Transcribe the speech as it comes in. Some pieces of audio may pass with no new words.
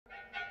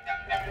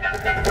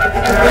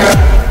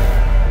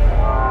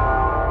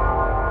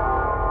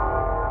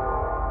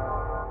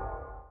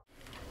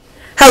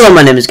Hello,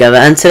 my name is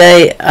Gavin, and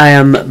today I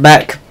am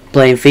back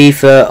playing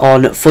FIFA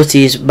on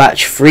FUTTIES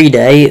Batch 3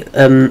 Day.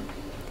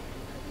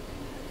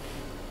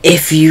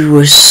 If you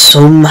were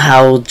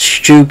somehow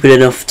stupid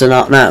enough to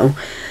not know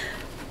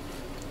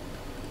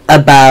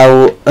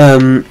about,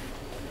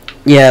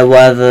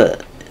 whatever,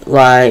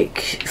 like,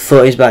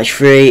 FUTTIES Batch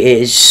 3,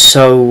 it is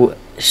so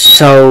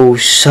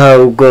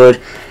good.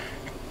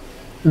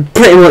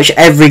 Pretty much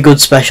every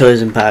good special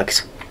is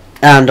packed,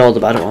 and all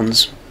the bad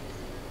ones.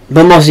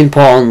 But most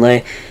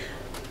importantly,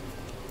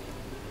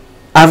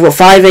 I've got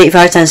 5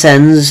 85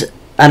 cents,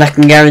 and I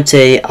can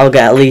guarantee I'll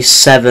get at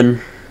least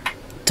 7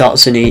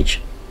 dots in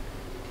each.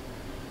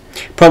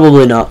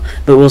 Probably not,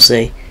 but we'll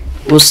see.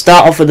 We'll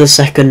start off with the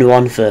second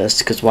one first,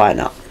 because why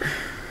not?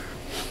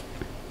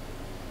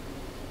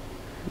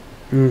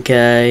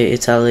 Okay,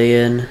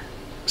 Italian,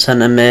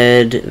 centre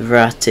mid,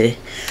 Verratti.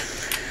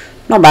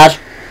 Not bad.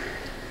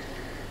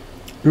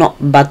 Not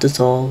bad at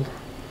all.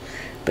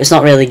 But it's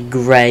not really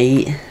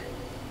great.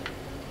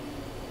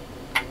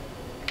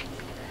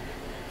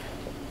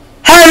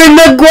 Harry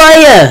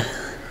Maguire!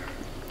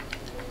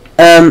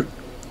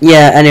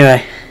 Yeah,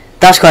 anyway.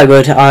 That's quite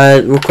good.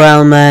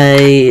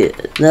 Requirement.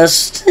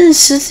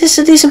 It's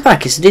a decent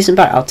pack. It's a decent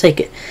pack. I'll take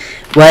it.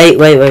 Wait.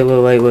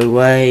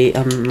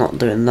 I'm not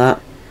doing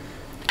that.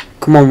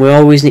 Come on, we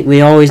always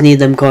need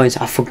them coins.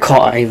 I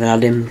forgot I even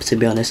had him, to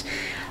be honest.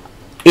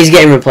 He's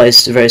getting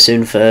replaced very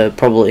soon for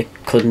probably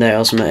Kunde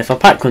or something. If I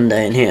pack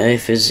Kunde in here,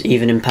 if he's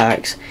even in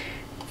packs,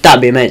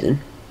 that'd be amazing.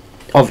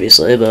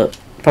 Obviously, but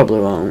probably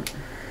won't.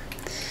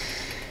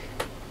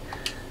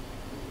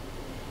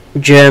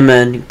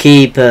 German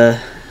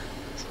keeper.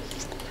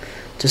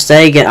 To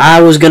stay again. I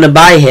was gonna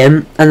buy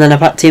him, and then I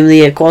packed Team of the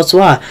Year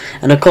Courtois,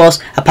 and of course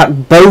I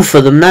packed both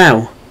of them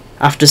now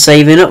after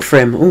saving up for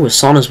him. Ooh, a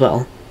Son as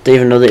well. Didn't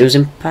even know that it was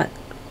in pack.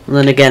 And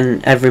then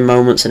again, every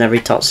moments and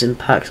every tot's in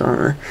packs,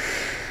 aren't they?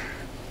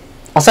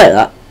 I'll take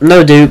that.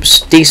 No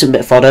dupes. Decent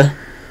bit of fodder.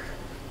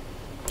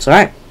 It's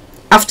alright.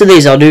 After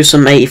these, I'll do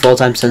some 84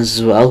 times 10s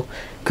as well,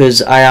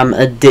 because I am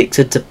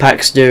addicted to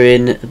packs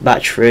during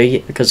batch 3.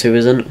 Because who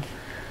isn't?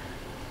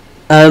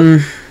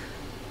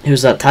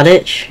 Who's that?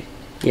 Tadic?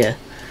 Yeah.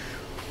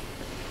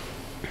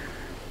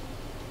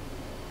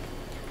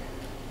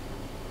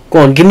 Go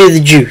on, give me the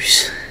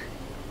juice.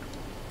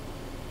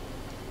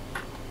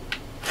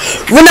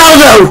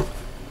 Ronaldo!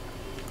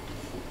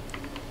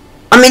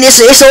 I mean,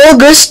 it's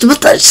August, but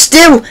that's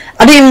still,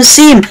 I didn't even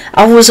see him.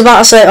 I was about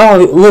to say, oh,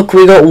 look,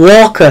 we got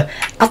Walker.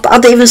 I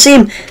didn't even see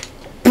him.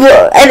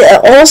 But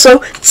also,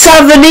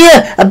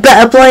 Tavernier, a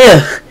better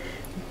player.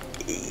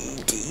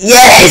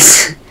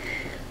 Yes!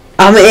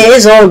 I mean, it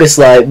is August,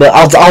 like, but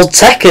I'll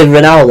take a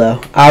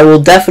Ronaldo. I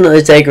will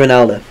definitely take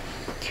Ronaldo.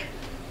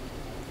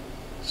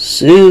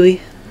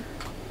 Suey.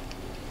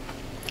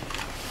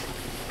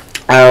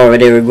 I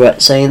already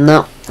regret saying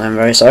that. I'm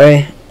very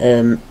sorry.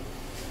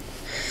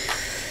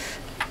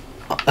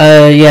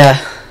 Yeah.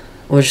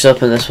 We'll just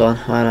open this one.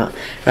 Why not?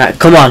 Right,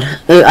 come on.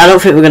 I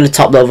don't think we're going to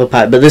top the other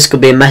pack, but this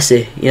could be a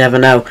Messi. You never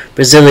know.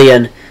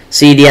 Brazilian.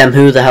 CDM.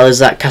 Who the hell is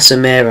that?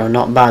 Casemiro.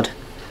 Not bad.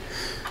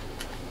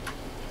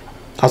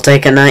 I'll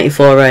take a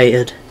 94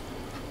 rated.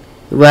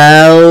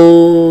 Well,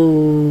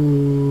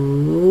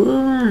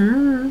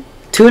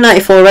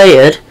 294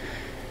 rated.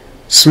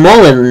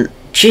 Smalling.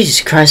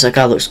 Jesus Christ, that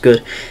guy looks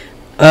good.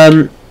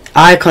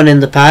 Icon in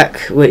the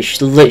pack,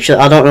 which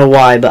literally I don't know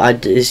why,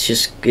 but it's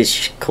just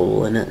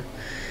cool, isn't it?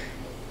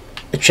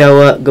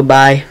 Ochoa,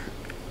 goodbye.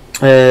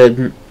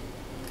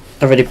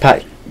 Already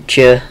packed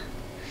you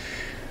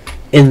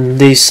in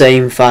the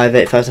same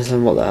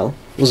 585. What the hell?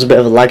 There's a bit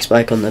of a lag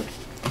spike on the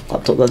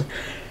laptop then.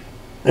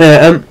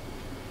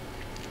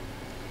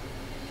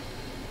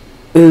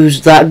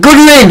 Who's that?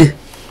 Goodwin!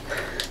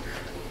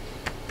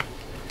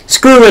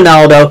 Screw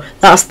Ronaldo,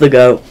 that's the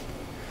GOAT.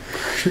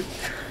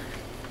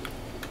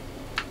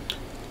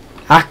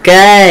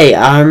 Okay,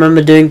 I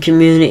remember doing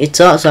community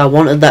talks. I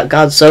wanted that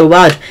card so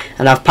bad,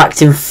 and I've packed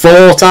him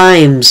 4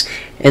 times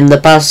in the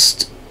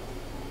past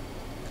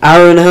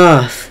hour and a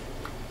half.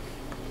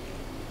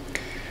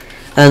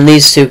 And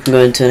these two can go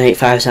into an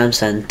 85 times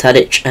 10.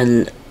 Tadic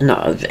and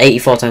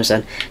 84 times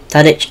 10.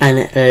 Tadic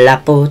and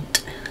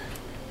Laporte.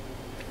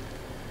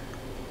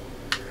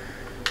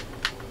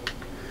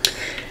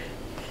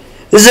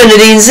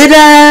 Zinedine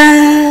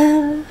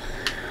Zidane.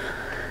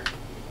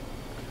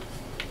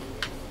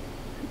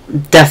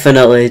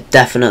 Definitely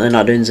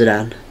not doing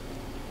Zidane.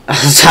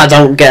 I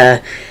don't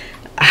care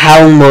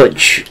how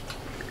much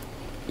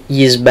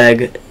you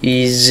beg,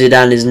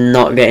 Zidane is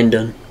not getting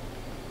done.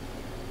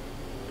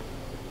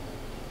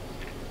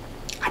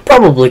 I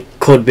probably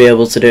could be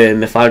able to do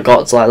him if I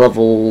got to like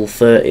level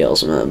 30 or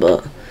something,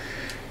 but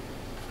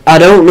I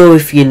don't know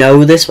if you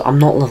know this, but I'm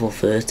not level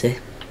 30.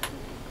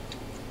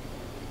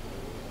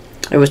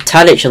 It was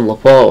Tadic and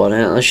Laporte,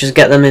 wasn't it? Let's just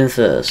get them in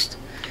first.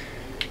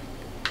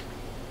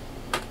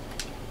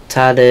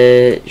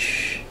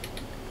 Tadic,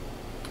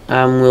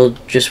 and we'll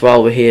just,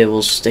 while we're here,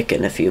 we'll stick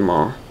in a few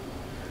more,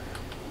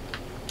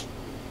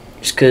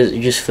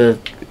 just for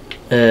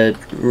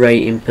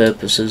rating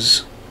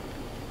purposes.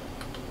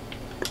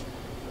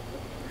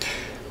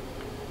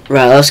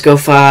 Right, let's go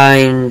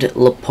find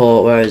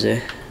Laporte. Where is he?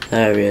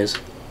 There he is.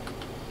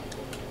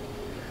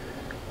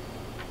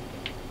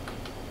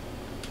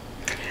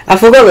 I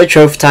forgot the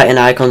Trophy Titan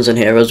icons and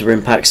heroes were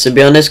in packs, to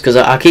be honest, because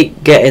I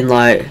keep getting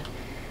like,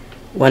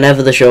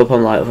 whenever they show up,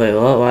 I'm like, wait,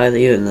 what? Why are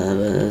they in there?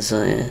 But it's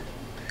like, yeah.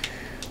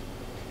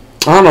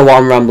 I don't know what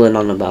I'm rambling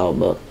on about,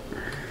 but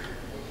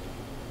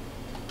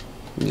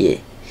yeah.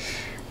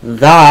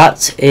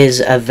 That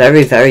is a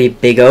very, very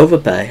big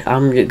overpay.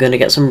 I'm going to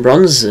get some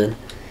bronzes in.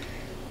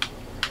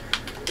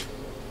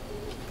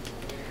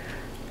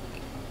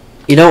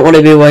 You don't want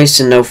to be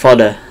wasting no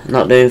fodder,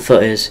 not doing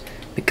footies,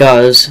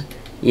 because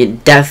you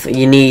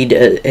need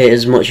it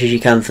as much as you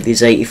can for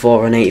these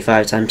 84 and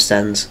 85 times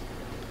 10s.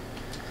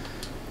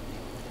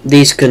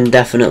 These can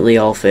definitely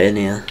all fit in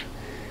here.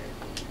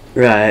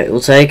 Right, we'll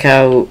take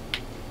out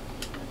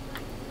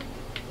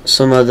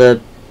some of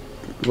the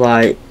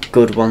like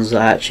good ones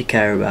that I actually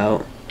care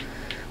about.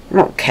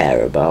 Not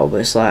care about, but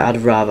it's like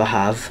I'd rather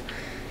have.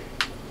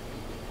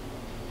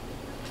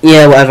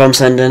 Yeah, whatever, I'm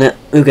sending it.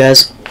 Who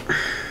cares?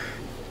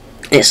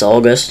 It's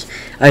August.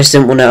 I just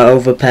didn't want to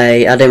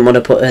overpay. I didn't want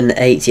to put an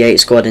 88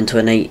 squad into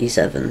an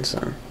 87,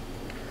 so.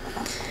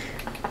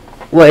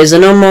 Wait, is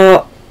there no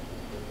more?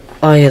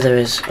 Oh yeah, there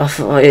is. I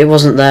thought it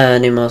wasn't there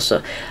anymore,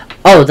 so.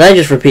 Oh, they're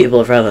just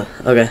repeatable forever.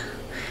 Okay.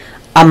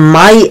 I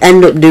might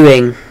end up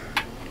doing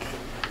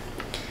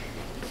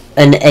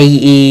an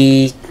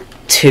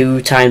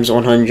 82 times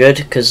 100,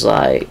 because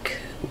like,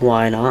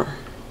 why not?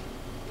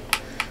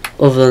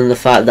 Other than the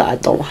fact that I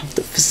don't have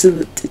the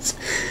facilities.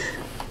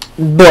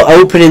 But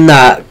opening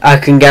that, I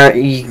can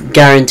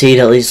guaranteed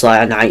at least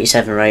like a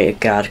 97 rated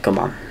card. Come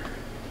on.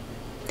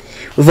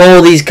 With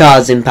all these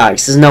cards in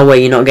packs, there's no way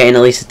you're not getting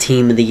at least a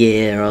team of the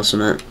year or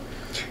something.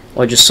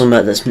 Or just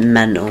something that's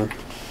mental.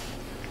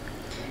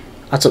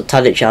 I took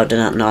Tadic out,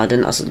 didn't I? No, I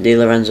didn't. I took Di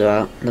Lorenzo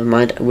out. Never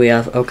mind. We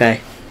have. Okay.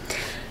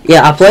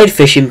 Yeah, I played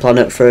Fishing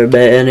Planet for a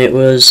bit and it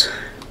was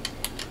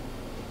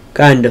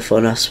kind of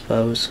fun, I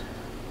suppose.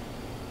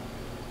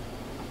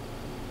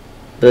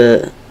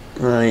 But,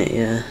 like,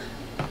 yeah.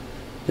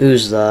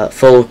 Who's that?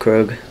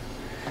 Fulkrug.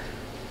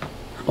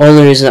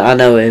 Only reason I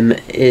know him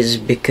is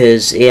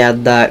because he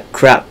had that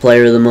crap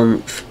player of the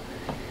month.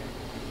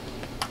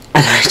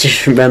 And I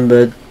just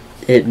remembered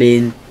it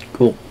being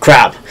cool.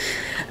 Crap.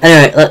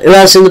 Anyway, who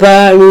else in the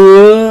pack?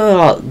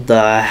 What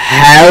the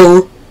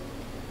hell?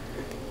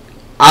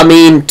 I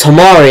mean,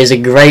 Tomori is a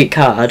great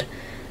card.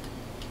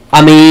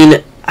 I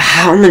mean,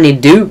 how many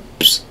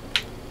dupes?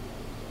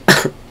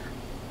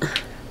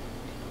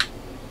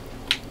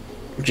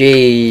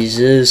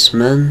 Jesus,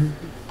 man.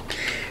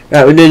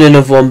 Right, we're doing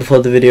another one before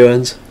the video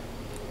ends.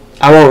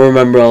 I won't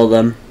remember all of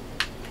them.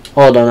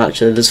 Hold on,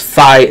 actually, there's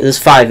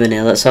five in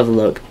here. Let's have a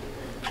look.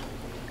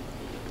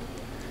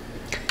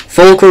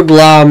 Fulkrug,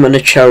 Lam, and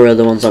Achora are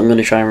the ones I'm going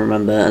to try and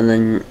remember, and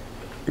then,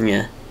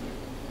 yeah.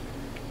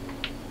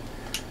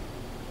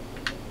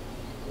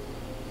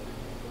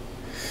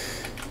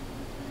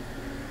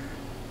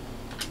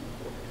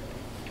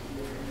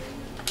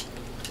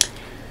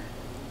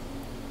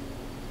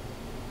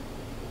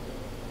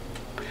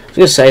 I was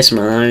going to say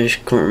something, I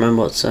just couldn't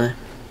remember what to say.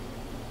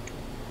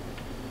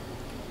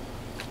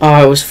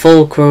 Oh, it was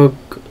Fulkrug,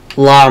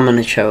 Lam, and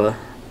Achora.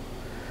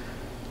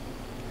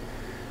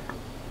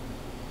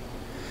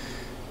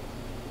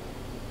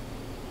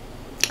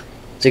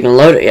 Is he going to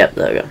load it? Yep,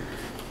 there we go.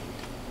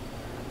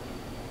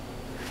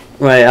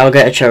 Right, I'll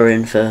get Achora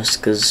in first,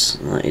 because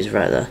he's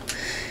right there.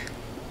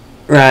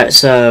 Right,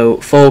 so,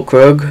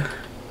 Fulkrug.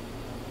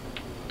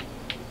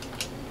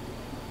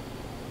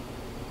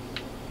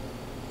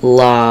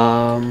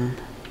 Lam.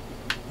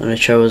 And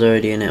Achora's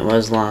already in it.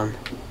 Where's Lam?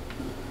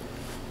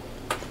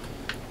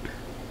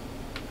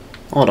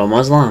 Hold on,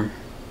 where's Lam?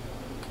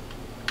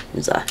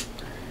 Who's that?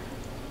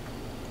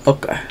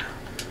 Okay.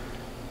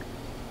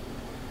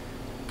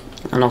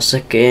 And I'll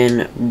stick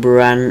in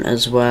Brant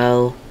as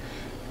well.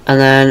 And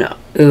then,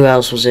 who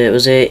else was it?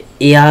 Was it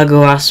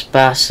Iago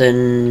Aspas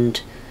and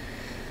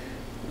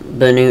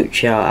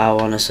Bonucci, I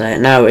want to say.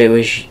 No, it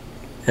was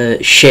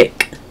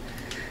Schick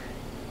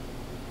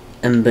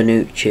and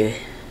Bonucci.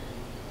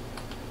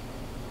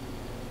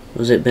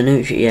 Was it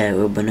Bonucci? Yeah, it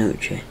was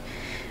Bonucci.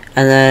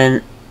 And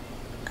then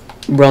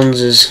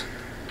bronzes.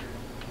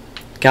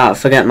 Can't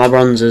forget my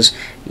bronzes.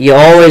 You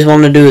always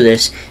want to do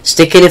this.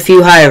 Stick in a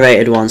few higher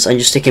rated ones and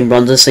just stick in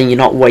bronzes, so you're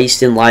not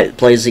wasting like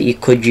players that you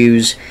could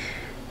use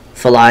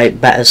for like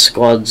better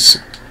squads.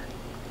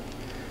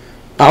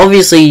 Now,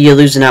 obviously you're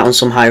losing out on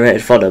some high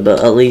rated fodder,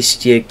 but at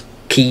least you're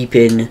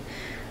keeping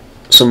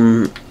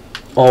some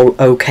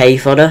okay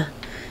fodder.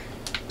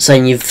 So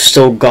you've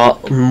still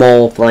got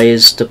more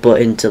players to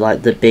put into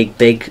like the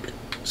big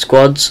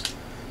squads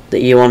that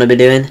you want to be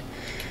doing.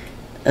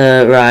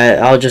 Right,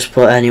 I'll just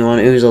put anyone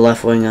who's a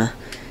left winger.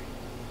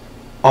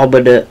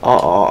 Oderbert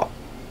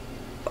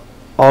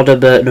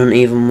doesn't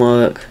even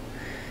work.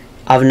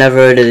 I've never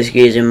heard of this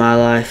geezer in my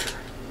life.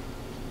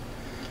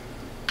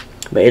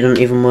 But he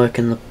doesn't even work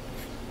in the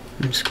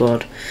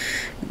squad.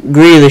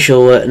 Grealish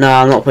will work. No,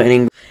 I'm not putting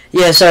in.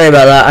 Yeah, sorry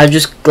about that. I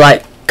just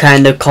like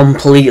kind of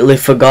completely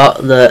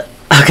forgot that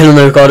I can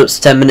only record up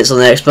to 10 minutes on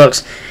the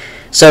Xbox.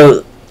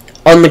 So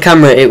on the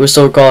camera it was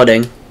still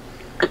recording,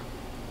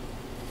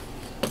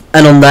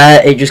 and on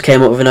there it just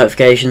came up with a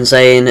notification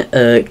saying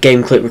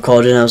game clip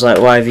recording. I was like,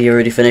 why have you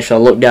already finished? I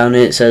looked down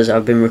and it says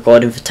I've been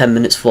recording for 10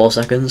 minutes 4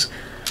 seconds.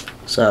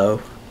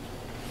 So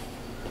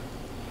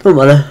don't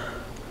matter.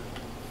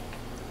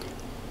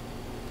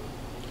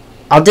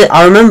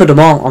 I remembered them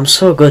all. I'm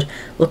so good.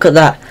 Look at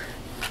that.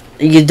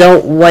 You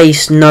don't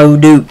waste no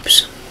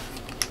dupes.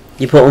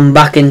 You put them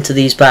back into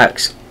these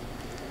packs.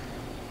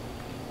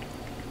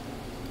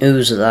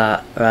 Who's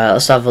that? Right,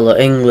 let's have a look.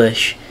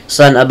 English.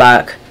 Centre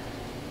back.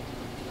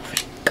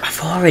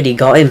 I've already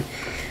got him.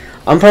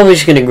 I'm probably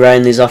just going to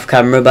grind these off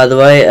camera, by the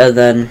way, and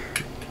then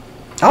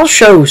I'll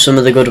show some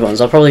of the good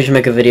ones. I'll probably just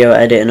make a video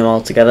editing them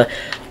all together.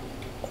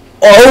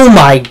 Oh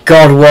my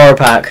god, war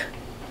pack.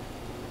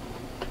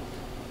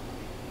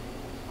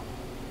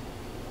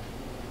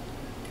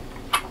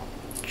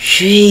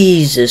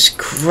 Jesus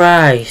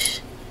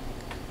Christ.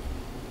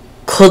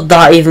 Could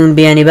that even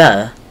be any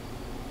better?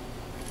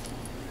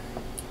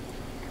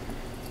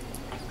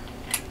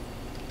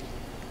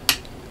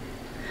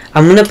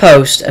 I'm going to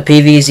post a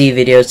PVZ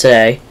video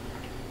today,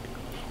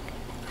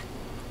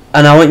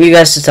 and I want you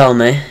guys to tell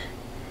me,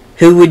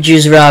 who would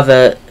you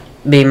rather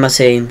be in my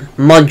team?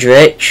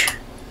 Modric,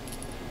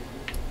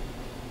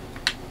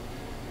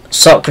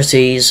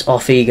 Socrates, or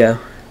Figo?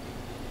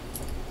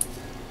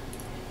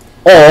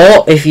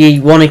 Or, if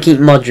you want to keep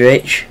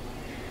Modric,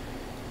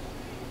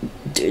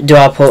 do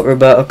I put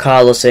Roberto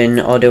Carlos in,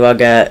 or do I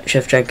get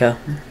Shevchenko?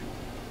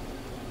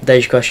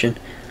 There's your question.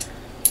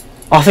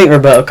 I think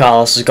Roberto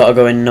Carlos has got to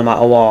go in no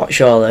matter what,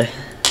 surely.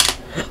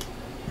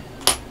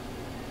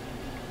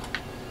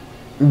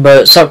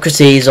 But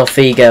Socrates or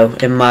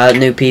Figo in my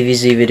new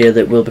PVZ video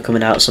that will be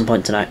coming out at some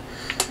point tonight.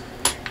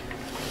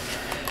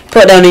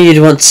 Put down who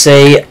you'd want to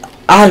see.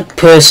 I'd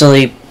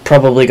personally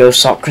probably go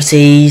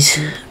Socrates.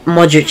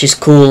 Modric is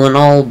cool and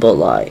all, but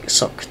like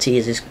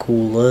Socrates is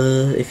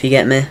cooler, if you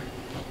get me.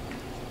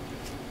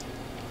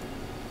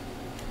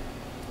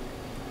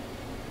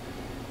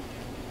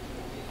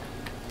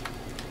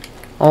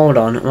 Hold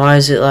on, why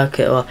is it like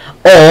it? Or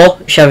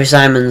Xavi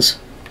Simons,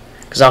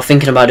 because I was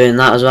thinking about doing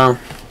that as well.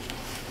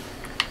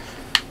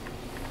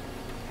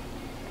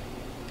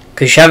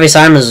 Because Xavi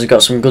Simons has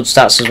got some good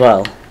stats as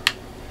well.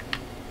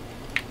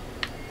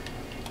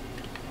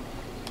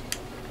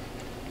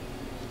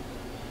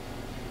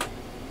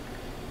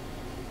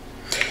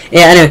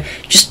 Yeah, anyway,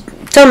 just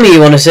tell me what you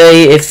want to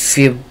say, if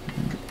you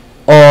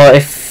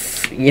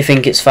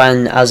think it's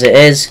fine as it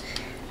is.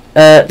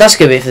 That's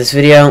gonna be it for this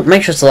video.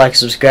 Make sure to like and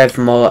subscribe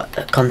for more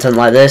content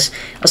like this.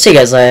 I'll see you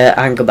guys later,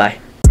 and goodbye.